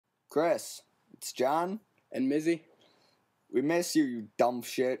Chris, it's John. And Mizzy, We miss you, you dumb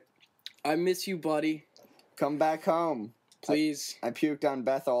shit. I miss you, buddy. Come back home. Please. I puked on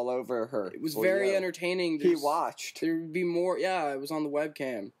Beth all over her. It was very entertaining. He watched. There'd be more. Yeah, it was on the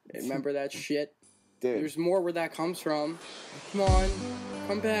webcam. Remember that shit? Dude. There's more where that comes from. Come on.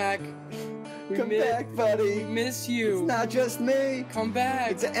 Come back. Come back, buddy. We miss you. It's not just me. Come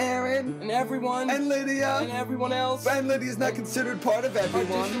back. It's Aaron. And everyone. And Lydia. And everyone else. And Lydia's not considered part of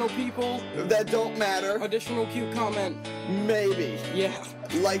everyone. Additional people. That don't matter. Additional cute comment. Maybe. Yeah.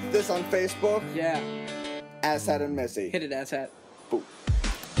 Like this on Facebook. Yeah. Asshat and Missy. Hit it, asshat. Boom.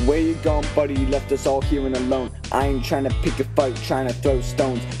 Where you gone, buddy? You left us all here and alone. I ain't trying to pick a fight, trying to throw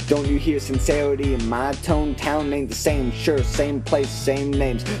stones. Don't you hear sincerity in my tone? Town ain't the same, sure, same place, same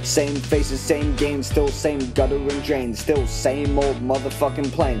names, same faces, same games, still same gutter and drain, still same old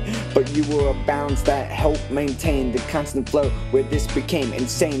motherfucking plane. But you were a balance that helped maintain the constant flow where this became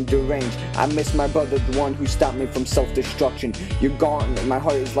insane, deranged. I miss my brother, the one who stopped me from self-destruction. You're gone, and my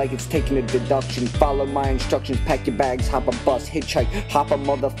heart is like it's taking a deduction. Follow my instructions, pack your bags, hop a bus, hitchhike, hop a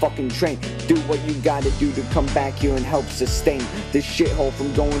motherfucking train. Do what you gotta do to come back here and help sustain this shithole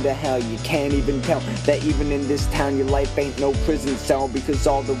from going to hell. You can't even tell that even in this town your life ain't no prison cell, because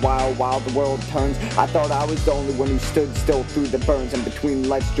all the while the world turns, I thought I was the only one who stood still through the burns. And between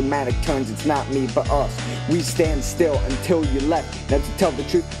life's dramatic turns, it's not me but us. We stand still until you left. Now to tell the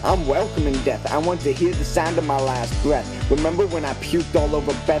truth, I'm welcoming death. I want to hear the sound of my last breath. Remember when I puked all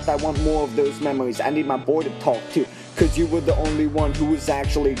over Beth? I want more of those memories. I need my boy to talk to, cause you were the only one who was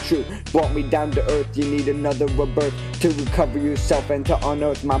actually true. Brought me down to earth, you need another rebirth to recover yourself and to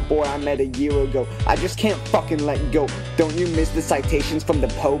unearth my boy I met a year ago. I just can't fucking let go. Don't you miss the citations from the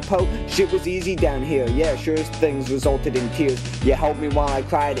po-po? Shit was easy down here, yeah, sure as things resulted in tears. You held me while I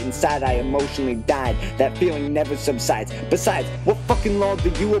cried, inside I emotionally died. That feeling never subsides. Besides, what fucking law do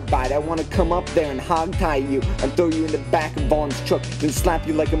you abide? I wanna come up there and hog-tie you and throw you in the back of Vaughn's truck, then slap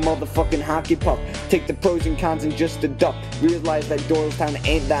you like a motherfucking hockey puck. Take the pros and cons and just deduct. Realize that Doylestown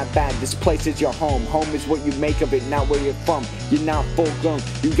ain't that bad. This place is your home. Home is what you make of it, not where you're from. You're not full grown.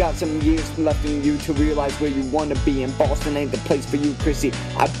 You got some years left in you to realize where you wanna be, and Boston ain't the place for you, Chrissy.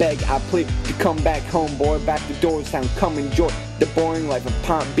 I beg, I plead to come back home, boy. Back to Doylestown, come enjoy the boring life of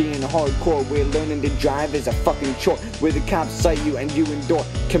pop being hardcore, where learning to drive is a fucking chore, where the cops cite you and you endure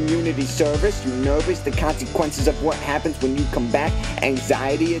community service. You nervous? The consequences of what happens when you come back.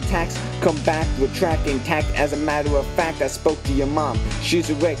 Anxiety attacks. Come back to a track intact. As a matter of fact, I spoke to your mom. She's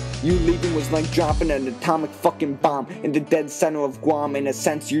awake. You leaving was like dropping an atomic fucking bomb in the dead center of Guam. In a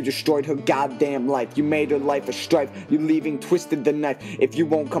sense, you destroyed her goddamn life. You made her life a strife. You leaving twisted the knife. If you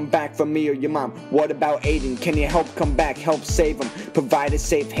won't come back for me or your mom, what about Aiden? Can you help come back? Help save him. Provide a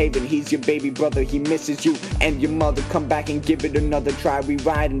safe haven. He's your baby brother. He misses you and your mother. Come back and give it another try. We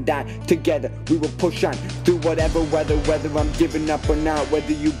ride and die together. We will push on through whatever weather, whether I'm giving up or not,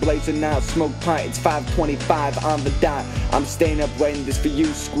 whether you blaze or not. Smoke pot. It's 5:25 on the dot. I'm staying up waiting this for you,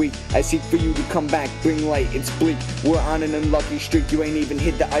 Squeak. I seek for you to come back. Bring light. It's bleak. We're on an unlucky streak. You ain't even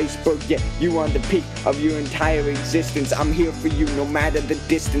hit the iceberg yet. You on the peak of your entire existence. I'm here for you no matter the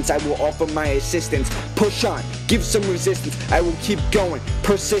distance. I will offer my assistance. Push on. Give some resistance. I will keep going.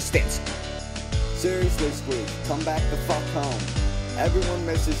 Persistence. Seriously, Squeak, come back the fuck home. Everyone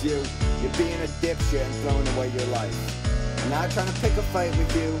misses you. You're being a dipshit and throwing away your life. I'm not trying to pick a fight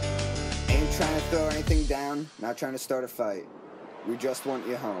with you. Ain't trying to throw anything down. Not trying to start a fight. We just want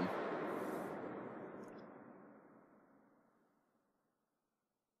you home.